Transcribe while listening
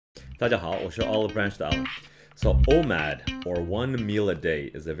大家好，我是 Olive Branch 的 Alan. So OMAD, or 1 meal a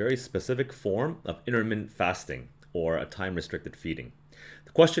day, is a very specific form of intermittent fasting, or a time-restricted feeding.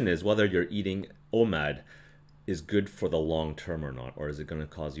 The question is whether your eating OMAD is good for the long term or not, or is it going to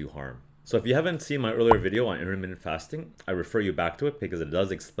cause you harm? So if you haven't seen my earlier video on intermittent fasting, I refer you back to it because it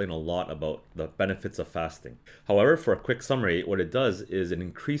does explain a lot about the benefits of fasting. However, for a quick summary, what it does is it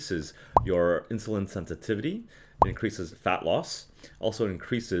increases your insulin sensitivity, it increases fat loss, also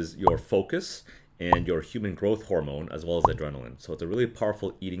increases your focus and your human growth hormone as well as adrenaline. So it's a really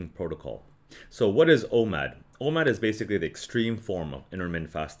powerful eating protocol. So what is OMAD? OMAD is basically the extreme form of intermittent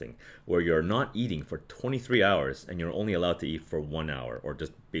fasting, where you're not eating for 23 hours and you're only allowed to eat for 1 hour, or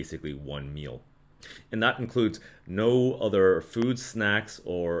just basically one meal. And that includes no other foods, snacks,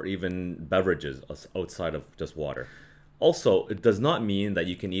 or even beverages outside of just water. Also, it does not mean that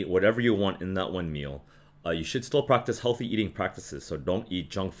you can eat whatever you want in that one meal. You should still practice healthy eating practices, so don't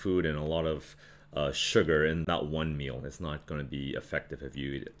eat junk food and a lot of sugar in that one meal. It's not going to be effective if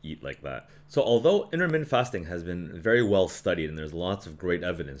you eat like that. So although intermittent fasting has been very well studied and there's lots of great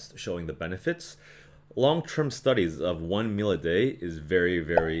evidence showing the benefits, long-term studies of 1 meal a day is very,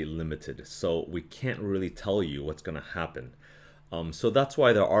 very limited. So we can't really tell you what's going to happen. So that's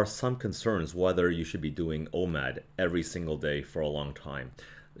why there are some concerns whether you should be doing OMAD every single day for a long time.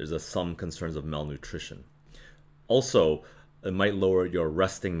 There's some concerns of malnutrition. Also, it might lower your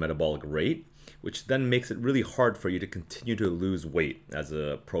resting metabolic rate, which then makes it really hard for you to continue to lose weight as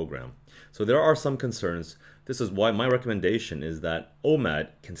a program. So there are some concerns. This is why my recommendation is that OMAD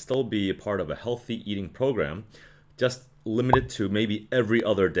can still be a part of a healthy eating program, just limited to maybe every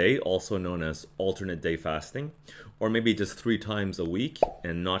other day, also known as alternate day fasting, or maybe just 3 times a week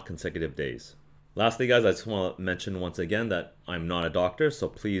and not consecutive days. Lastly, guys, I just want to mention once again that I'm not a doctor, so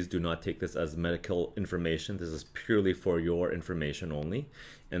please do not take this as medical information. This is purely for your information only,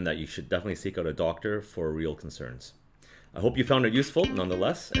 and that you should definitely seek out a doctor for real concerns. I hope you found it useful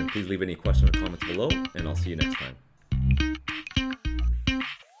nonetheless, and please leave any questions or comments below, and I'll see you next time.